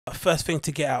First thing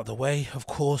to get out of the way, of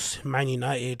course, Man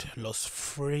United lost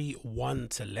 3-1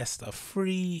 to Leicester.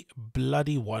 3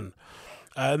 bloody 1.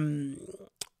 Um,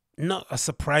 Not a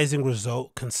surprising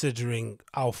result considering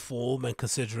our form and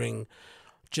considering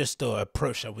just the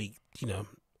approach that we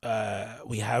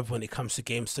have when it comes to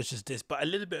games such as this, but a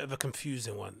little bit of a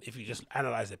confusing one if you just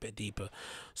analyze it a bit deeper.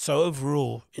 So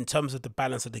overall, in terms of the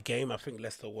balance of the game, I think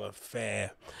Leicester were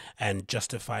fair and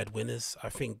justified winners. I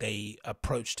think they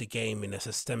approached the game in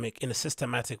a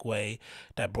systematic way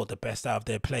that brought the best out of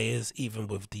their players, even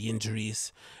with the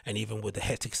injuries and even with the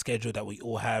hectic schedule that we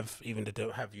all have. Even though they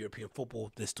don't have European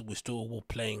football, we're still all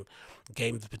playing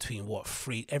games between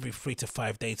every 3 to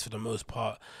 5 days for the most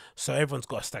part. So everyone's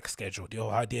got a stacked schedule. The whole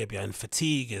idea behind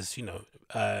fatigue is,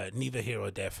 neither here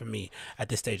or there for me at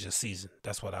this stage of the season.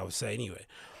 That's what I would say anyway.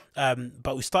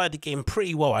 But we started the game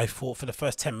pretty well. I thought for the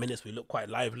first 10 minutes we looked quite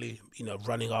lively,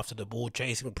 running after the ball,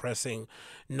 chasing, pressing,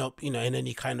 not in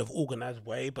any kind of organized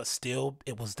way, but still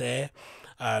it was there.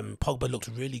 Pogba looked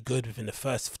really good within the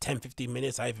first 10-15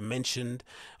 minutes. I even mentioned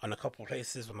on a couple of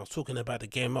places when I was talking about the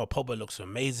game, oh, Pogba looks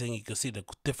amazing. You can see the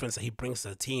difference that he brings to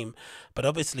the team, but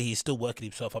obviously he's still working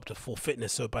himself up to full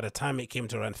fitness. So by the time it came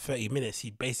to around 30 minutes,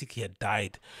 he basically had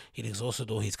died. He'd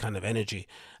exhausted all his kind of energy,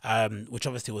 which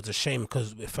obviously was a shame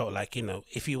because it felt like,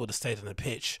 if he would have stayed on the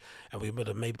pitch and we would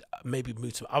have maybe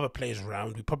moved some other players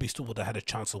around, we probably still would have had a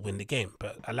chance to win the game.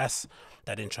 But alas,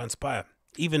 that didn't transpire.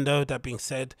 Even though that being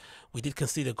said, we did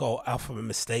concede a goal out from a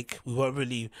mistake. We weren't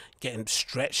really getting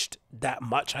stretched that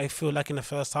much, I feel like, in the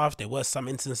first half. There were some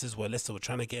instances where Leicester were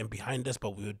trying to get in behind us,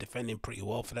 but we were defending pretty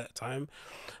well for that time.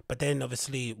 But then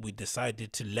obviously we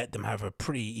decided to let them have a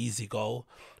pretty easy goal,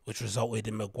 which resulted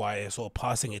in Maguire sort of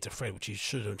passing it to Fred, which he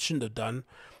shouldn't have done.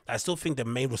 I still think the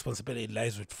main responsibility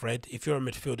lies with Fred. If you're a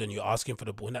midfielder and you're asking for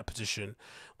the ball in that position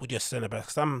with your centre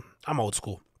backs, I'm old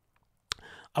school.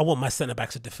 I want my centre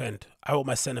backs to defend. I want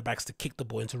my centre backs to kick the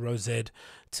ball into row Z,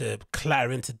 to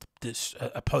clatter into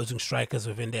the opposing strikers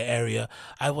within their area.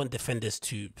 I want defenders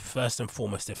to first and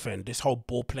foremost defend. This whole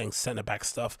ball playing centre back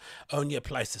stuff only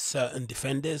applies to certain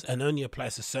defenders and only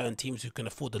applies to certain teams who can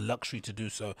afford the luxury to do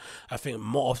so. I think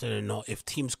more often than not, if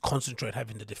teams concentrate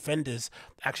having the defenders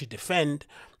actually defend,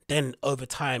 then over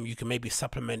time you can maybe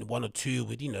supplement one or two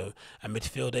with a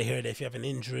midfielder here and there if you have an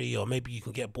injury, or maybe you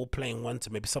can get ball playing ones to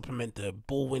maybe supplement the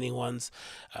ball winning ones,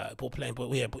 ball playing.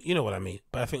 But yeah, but you know what I mean.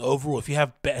 But I think overall, if you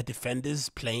have better defenders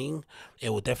playing, it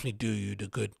will definitely do you the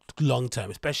good long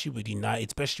term, especially with United,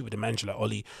 especially with the manager like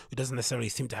Oli, who doesn't necessarily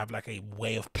seem to have like a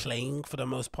way of playing for the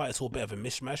most part. It's all a bit of a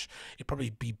mishmash. It'd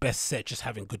probably be best set just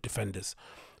having good defenders.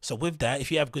 So with that,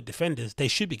 if you have good defenders, they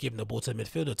should be giving the ball to the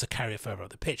midfielder to carry it further up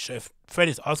the pitch. So if Fred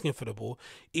is asking for the ball,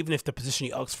 even if the position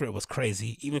he asked for it was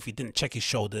crazy, even if he didn't check his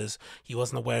shoulders, he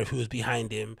wasn't aware of who was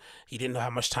behind him, he didn't know how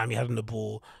much time he had on the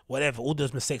ball, whatever, all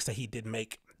those mistakes that he did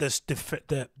make,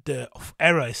 the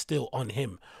error is still on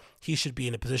him. He should be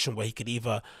in a position where he could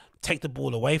either take the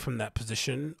ball away from that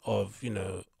position of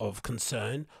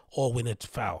concern or win a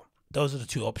foul. Those are the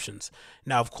two options.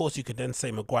 Now, of course, you could then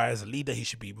say Maguire as a leader, he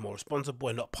should be more responsible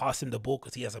and not pass him the ball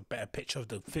because he has a better picture of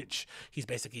the pitch. He's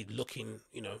basically looking,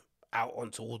 out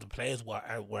onto all the players,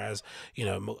 whereas,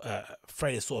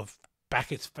 Fred is sort of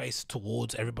back his face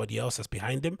towards everybody else that's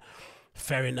behind him.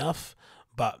 Fair enough.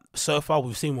 But so far,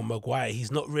 we've seen with Maguire, he's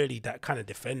not really that kind of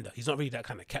defender. He's not really that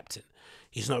kind of captain.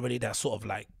 He's not really that sort of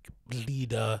like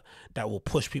leader that will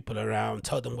push people around,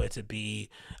 tell them where to be,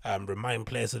 remind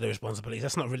players of their responsibilities.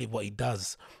 That's not really what he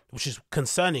does, which is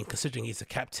concerning considering he's a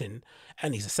captain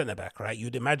and he's a centre back, right?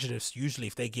 You'd imagine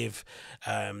if they give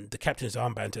the captain's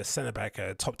armband to a centre back at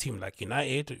a top team like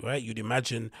United, right? You'd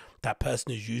imagine that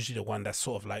person is usually the one that's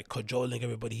sort of like cajoling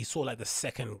everybody. He's sort of like the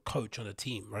second coach on the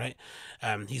team, right?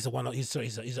 He's the one. He's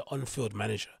an on-field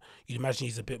manager. You'd imagine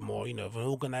he's a bit more, of an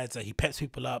organizer. He pets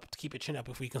people up to keep it chin up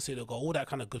if we consider goal, all that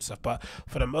kind of good stuff. But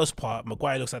for the most part,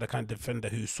 Maguire looks like the kind of defender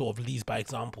who sort of leads by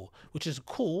example, which is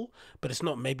cool, but it's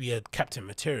not maybe a captain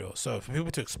material. So for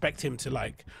people to expect him to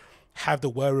like have the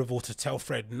wherewithal to tell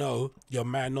Fred, no, your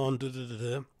man on,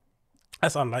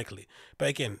 that's unlikely. But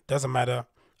again, doesn't matter.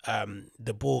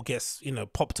 The ball gets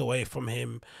popped away from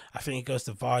him. I think it goes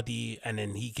to Vardy, and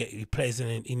then he plays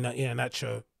in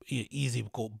Nacho, easy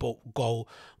goal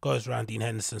goes around Dean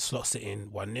Henderson, slots it in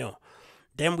 1-0.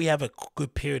 Then we have a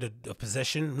good period of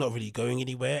possession, not really going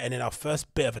anywhere. And then our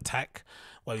first bit of attack,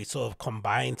 where we sort of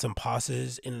combine some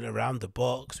passes in and around the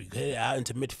box. We get it out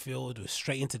into midfield, we're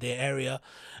straight into their area.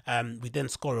 We then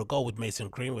score a goal with Mason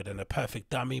Greenwood and a perfect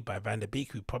dummy by Van der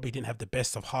Beek, who probably didn't have the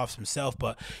best of halves himself,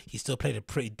 but he still played a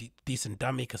pretty decent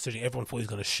dummy considering everyone thought he was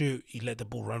going to shoot. He let the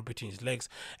ball run between his legs,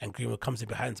 and Greenwood comes in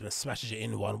behind him and smashes it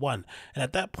in 1-1. And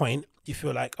at that point, you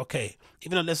feel like, okay,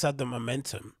 even though Leicester had the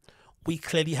momentum, we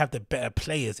clearly have the better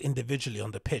players individually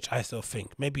on the pitch. I still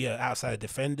think maybe outside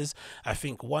defenders. I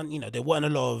think there weren't a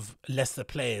lot of Leicester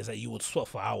players that you would swap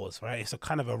for hours, right? It's a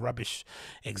kind of a rubbish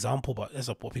example, but that's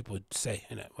what people would say,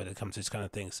 when it comes to these kind of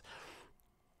things.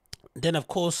 Then of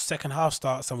course, second half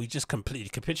starts and we just completely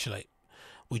capitulate.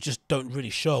 We just don't really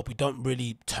show up. We don't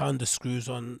really turn the screws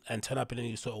on and turn up in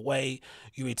any sort of way.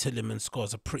 Yuri Tillman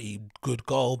scores a pretty good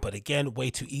goal, but again,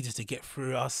 way too easy to get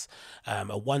through us. A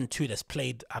 1-2 that's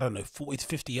played, I don't know, 40 to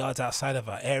 50 yards outside of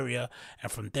our area. And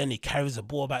from then he carries the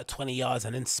ball about 20 yards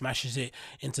and then smashes it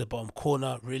into the bottom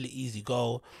corner. Really easy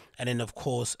goal. And then, of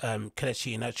course,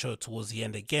 Kelechi Iheanacho towards the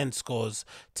end again scores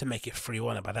to make it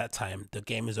 3-1. And by that time, the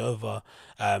game is over.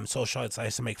 Solskjaer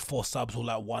decides to make 4 subs all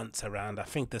at once around, I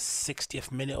think, the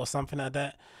 60th minute or something like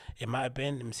that. It might have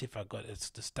been. Let me see if I got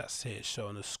it. The stats here show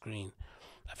on the screen.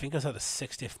 I think it was at the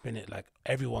 60th minute. Like,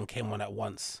 everyone came on at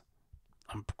once.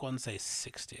 I'm going to say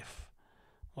 60th.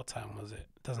 What time was it?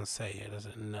 It doesn't say here, does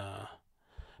it? Nah.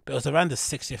 But it was around the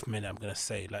 60th minute, I'm going to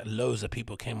say. Like, loads of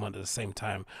people came on at the same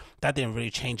time. That didn't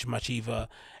really change much either.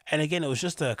 And again, it was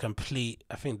just a complete,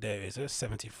 I think there is, there's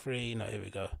 73. No, here we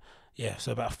go. Yeah,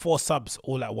 so about 4 subs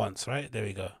all at once, right? There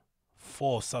we go.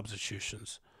 4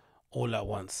 substitutions all at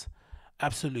once.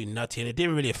 Absolutely nutty. And it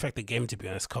didn't really affect the game, to be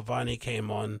honest. Cavani came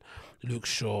on, Luke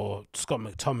Shaw, Scott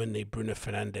McTominay, Bruno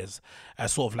Fernandes,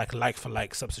 as sort of like for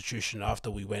like substitution after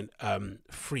we went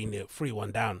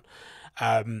 3-1 down.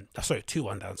 Sorry,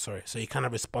 2-1 down, sorry. So he kind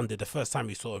of responded. The first time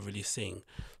we sort of really seeing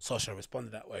Solskjaer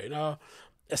responded that way.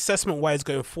 Assessment wise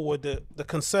going forward, the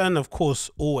concern, of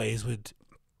course, always with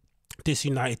this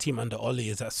United team under Ollie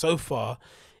is that so far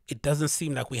it doesn't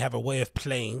seem like we have a way of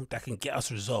playing that can get us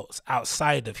results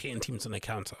outside of hitting teams on the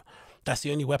counter. That's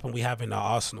the only weapon we have in our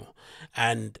arsenal.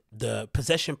 And the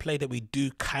possession play that we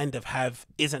do kind of have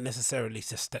isn't necessarily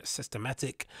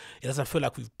systematic. It doesn't feel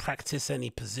like we've practiced any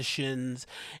positions,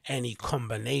 any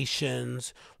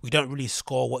combinations. We don't really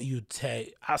score what you'd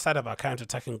say outside of our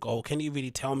counter-attacking goal. Can you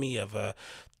really tell me of a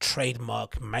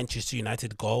trademark Manchester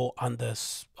United goal under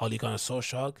Ole Gunnar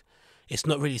Solskjaer? It's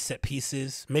not really set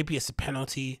pieces. Maybe it's a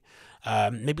penalty.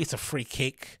 Maybe it's a free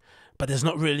kick. But there's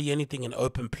not really anything in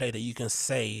open play that you can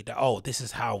say that, oh, this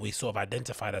is how we sort of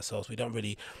identified ourselves. We don't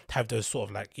really have those sort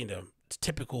of like,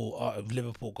 typical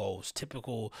Liverpool goals,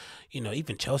 typical,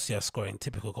 even Chelsea are scoring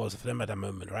typical goals for them at that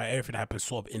moment, right? Everything happens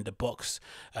sort of in the box.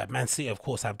 Man City, of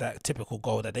course, have that typical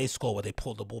goal that they score where they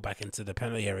pull the ball back into the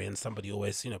penalty area and somebody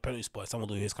always, penalty spot,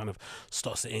 someone always kind of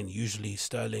slots it in, usually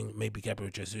Sterling, maybe Gabriel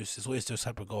Jesus. It's always those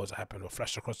type of goals that happen or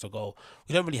flash across the goal.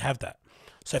 We don't really have that.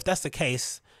 So if that's the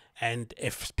case, and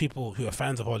if people who are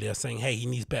fans of Oli are saying, hey, he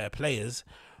needs better players,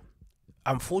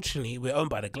 unfortunately, we're owned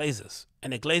by the Glazers.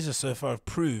 And the Glazers so far have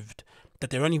proved that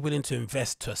they're only willing to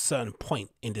invest to a certain point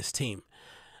in this team.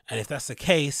 And if that's the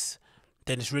case,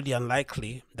 then it's really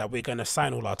unlikely that we're going to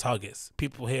sign all our targets.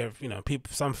 People here,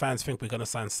 some fans think we're going to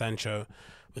sign Sancho,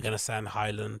 we're going to sign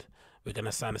Highland, we're going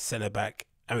to sign a centre-back,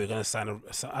 and we're going to sign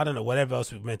I don't know, whatever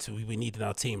else we need in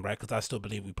our team, right? Because I still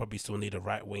believe we probably still need a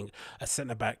right wing, a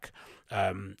centre back,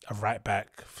 a right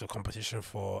back for competition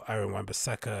for Aaron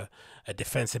Wan-Bissaka, a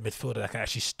defensive midfielder that can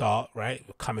actually start, right?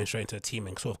 Coming straight into a team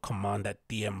and sort of command that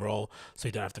DM role, so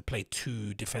you don't have to play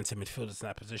 2 defensive midfielders in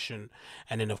that position.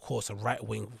 And then of course a right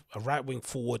wing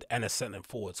forward and a centre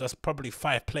forward. So that's probably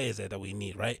 5 players there that we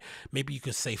need, right? Maybe you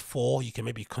could say 4. You can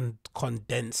maybe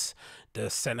condense the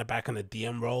centre back and the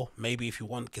DM role. Maybe if you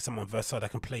want, get someone versatile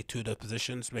that can play 2 of those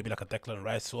positions, maybe like a Declan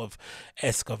Rice sort of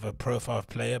esque of a profile of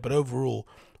player. But overall,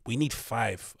 we need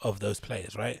 5 of those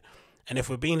players, right? And if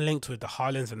we're being linked with the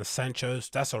Haalands and the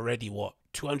Sanchos, that's already what,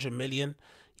 200 million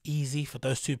easy for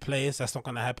those 2 players. That's not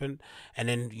going to happen. And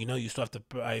then you still have to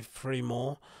buy 3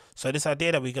 more. So this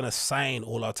idea that we're going to sign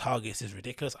all our targets is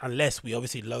ridiculous, unless we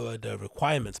obviously lower the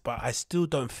requirements. But I still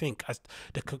don't think,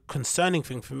 the concerning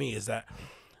thing for me is that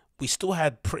we still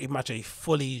had pretty much a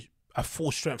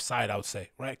full strength side, I would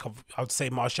say, right? I would say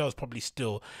Martial is probably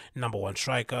still number 1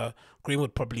 striker.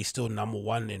 Greenwood probably still number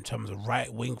 1 in terms of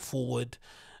right wing forward.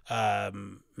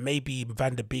 Maybe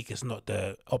Van der Beek is not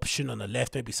the option on the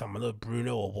left. Maybe someone like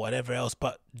Bruno or whatever else.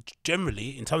 But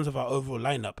generally, in terms of our overall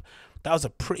lineup, that was a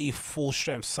pretty full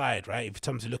strength side, right? If you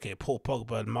come to look at it, Paul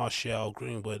Pogba, Martial,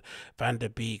 Greenwood, Van der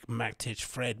Beek, Matic,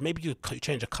 Fred, maybe you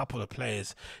change a couple of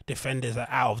players. Defenders are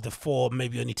out of the four,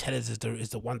 maybe only Tellers is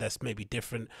the one that's maybe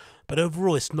different. But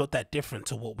overall, it's not that different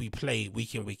to what we play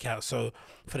week in, week out. So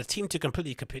for the team to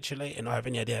completely capitulate and not have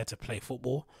any idea how to play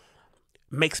football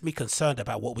makes me concerned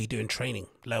about what we do in training.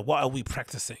 Like, what are we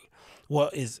practicing?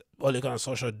 What is Ole Gunnar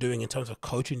Solskjaer doing in terms of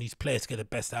coaching these players to get the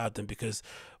best out of them? Because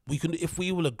we can, if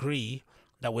we will agree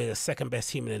that we're the second best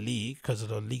team in the league because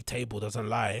the league table doesn't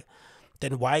lie,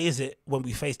 then why is it when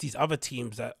we face these other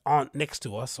teams that aren't next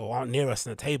to us or aren't near us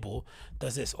in the table,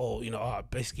 does this, or are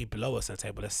basically below us in the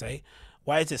table, let's say,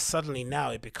 why is it suddenly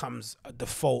now it becomes the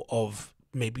fault of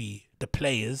maybe the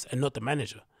players and not the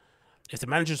manager? If the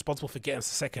manager is responsible for getting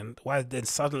us a second, why then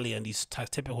suddenly in these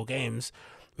typical games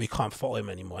we can't fault him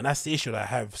anymore? And that's the issue that I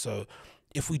have. So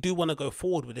if we do want to go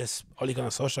forward with this Ole Gunnar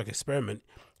Solskjaer experiment,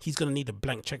 he's going to need a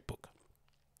blank checkbook.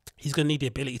 He's going to need the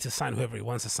ability to sign whoever he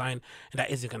wants to sign, and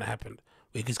that isn't going to happen.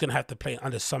 He's going to have to play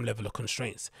under some level of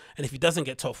constraints. And if he doesn't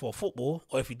get top four football,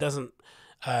 or if he doesn't,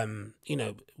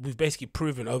 we've basically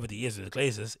proven over the years with the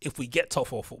Glazers, if we get top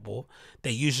four football,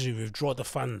 they usually withdraw the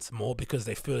funds more because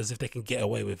they feel as if they can get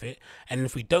away with it. And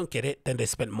if we don't get it, then they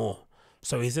spend more.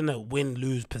 So he's in a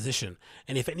win-lose position.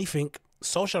 And if anything,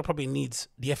 Solskjaer probably needs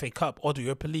the FA Cup or the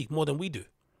Europa League more than we do.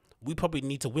 We probably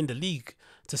need to win the league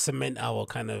to cement our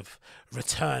kind of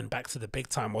return back to the big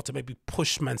time, or to maybe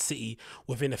push Man City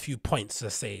within a few points,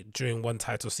 let's say, during one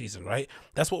title season, right?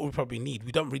 That's what we probably need.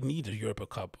 We don't really need a Europa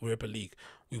Cup, Europa League.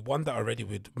 We won that already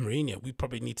with Mourinho. We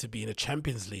probably need to be in the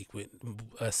Champions League with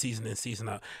season in, season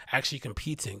out, actually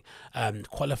competing,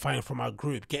 qualifying from our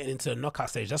group, getting into the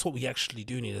knockout stage. That's what we actually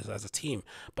do need as a team.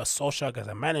 But Solskjaer, as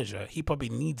a manager, he probably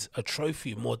needs a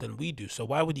trophy more than we do. So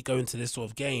why would he go into this sort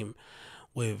of game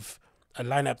with a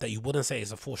lineup that you wouldn't say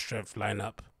is a full strength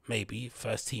lineup, maybe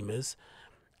first teamers,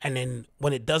 and then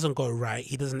when it doesn't go right,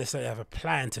 he doesn't necessarily have a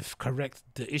plan to correct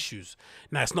the issues?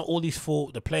 Now, it's not all his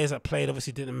fault. The players that played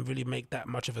obviously didn't really make that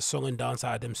much of a song and dance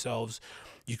out of themselves.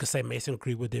 You could say Mason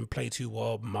Greenwood didn't play too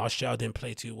well. Martial didn't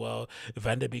play too well.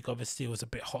 Van der Beek obviously was a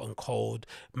bit hot and cold.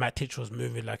 Matic was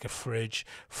moving like a fridge.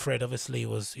 Fred obviously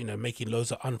was, making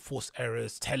loads of unforced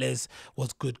errors. Telles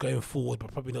was good going forward,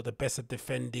 but probably not the best at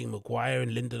defending. Maguire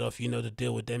and Lindelof, the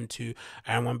deal with them too.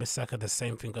 Aaron Wan-Bissaka, the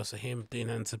same thing goes to him. Dean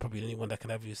Henderson, probably the only one that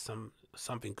can have you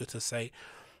something good to say.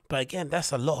 But again,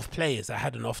 that's a lot of players that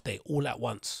had an off day all at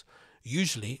once.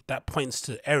 Usually that points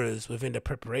to errors within the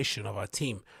preparation of our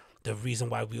team. The reason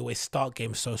why we always start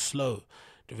games so slow,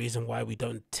 the reason why we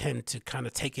don't tend to kind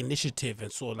of take initiative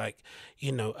and sort of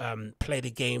play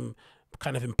the game,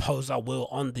 kind of impose our will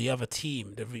on the other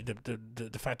team,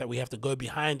 the fact that we have to go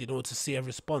behind in order to see a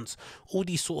response, all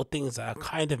these sort of things that are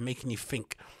kind of making you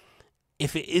think,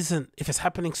 if it's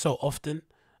happening so often,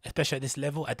 especially at this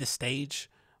level, at this stage,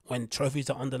 when trophies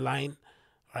are on the line,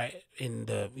 right? In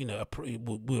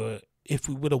the if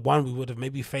we would have won, we would have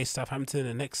maybe faced Southampton in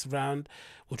the next round,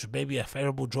 which would maybe a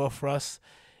favourable draw for us.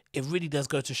 It really does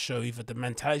go to show either the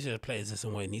mentality of the players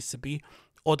isn't where it needs to be,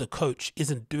 or the coach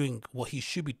isn't doing what he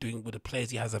should be doing with the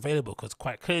players he has available. Because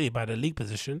quite clearly, by the league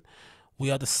position, we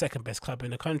are the second best club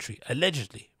in the country,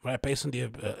 allegedly, right, based on the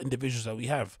individuals that we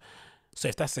have. So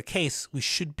if that's the case, we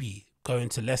should be going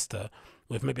to Leicester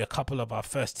with maybe a couple of our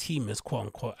first teamers, quote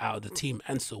unquote, out of the team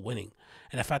and still winning.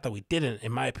 And the fact that we didn't,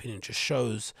 in my opinion, just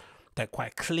shows that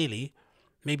quite clearly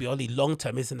maybe Oli long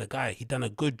term isn't the guy. He done a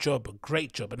good job, a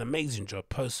great job, an amazing job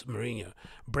post Mourinho.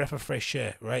 Breath of fresh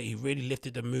air, right? He really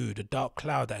lifted the mood. The dark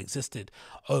cloud that existed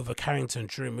over Carrington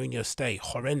during Mourinho's stay,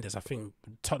 horrendous. I think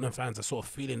Tottenham fans are sort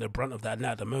of feeling the brunt of that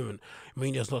now at the moment.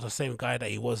 Mourinho's not the same guy that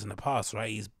he was in the past, right?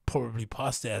 He's probably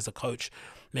past there as a coach,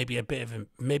 maybe a bit of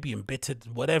maybe embittered,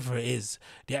 whatever it is.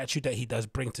 The attitude that he does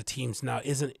bring to teams now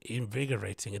isn't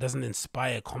invigorating. It doesn't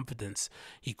inspire confidence.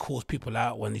 He calls people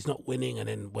out when he's not winning, and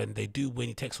then when they do win,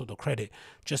 he takes all the credit.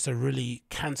 Just a really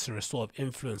cancerous sort of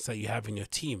influence that you have in your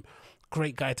team.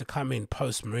 Great guy to come in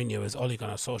post Mourinho as Ole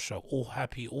Gunnar Solskjaer, all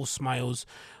happy, all smiles,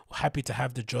 happy to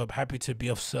have the job, happy to be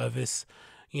of service,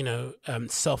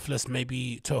 selfless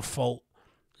maybe to a fault.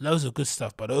 Loads of good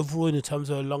stuff, but overall, in terms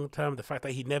of long term, the fact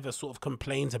that he never sort of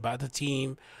complains about the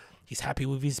team, he's happy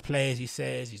with his players, he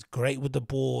says, he's great with the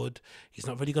board, he's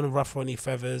not really going to ruffle any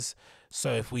feathers.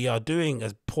 So if we are doing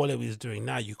as poorly as doing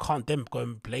now, you can't then go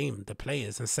and blame the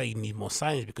players and say you need more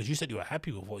signings, because you said you were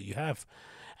happy with what you have,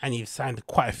 and you've signed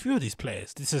quite a few of these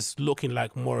players. This is looking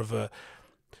like more of a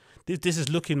This is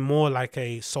looking more like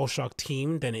a Solskjaer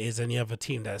team than it is any other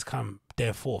team that has come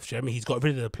there fourth. You know what I mean? He's got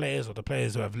rid of the players, or the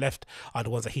players who have left are the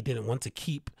ones that he didn't want to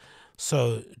keep.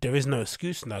 So there is no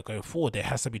excuse now going forward. There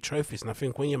has to be trophies. And I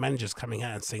think when your manager's coming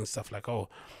out and saying stuff like, oh,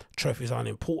 trophies aren't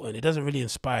important, it doesn't really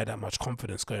inspire that much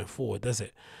confidence going forward, does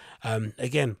it?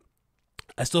 Again,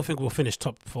 I still think we'll finish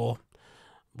top four.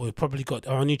 We've probably got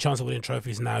our only chance of winning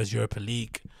trophies now is Europa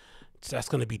League. So that's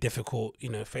going to be difficult, you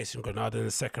know, facing Granada in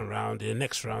the second round. In the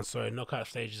next round, sorry, knockout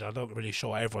stages, I'm not really sure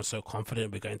why everyone's so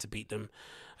confident we're going to beat them.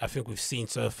 I think we've seen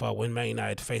so far when Man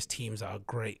United face teams that are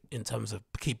great in terms of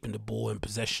keeping the ball in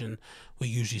possession, we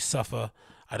usually suffer.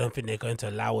 I don't think they're going to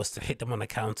allow us to hit them on the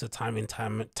counter time and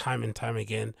time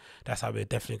again. That's how we're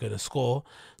definitely going to score.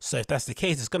 So if that's the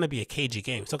case, it's going to be a cagey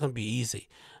game. It's not going to be easy.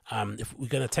 If we're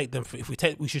going to take them,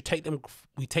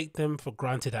 we take them for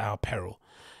granted at our peril.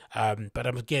 But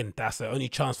again, that's the only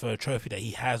chance for a trophy that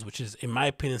he has, which is, in my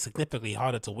opinion, significantly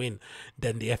harder to win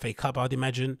than the FA Cup, I'd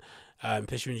imagine.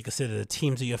 Especially when you consider the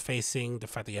teams that you're facing, the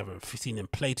fact that you haven't seen them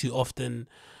play too often,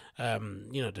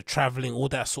 you know, the travelling, all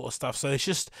that sort of stuff. So it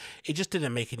just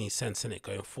didn't make any sense in it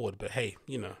going forward. But hey,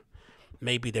 you know,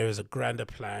 maybe there is a grander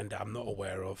plan that I'm not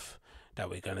aware of, that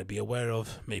we're going to be aware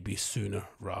of maybe sooner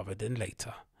rather than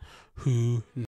later. Who knows?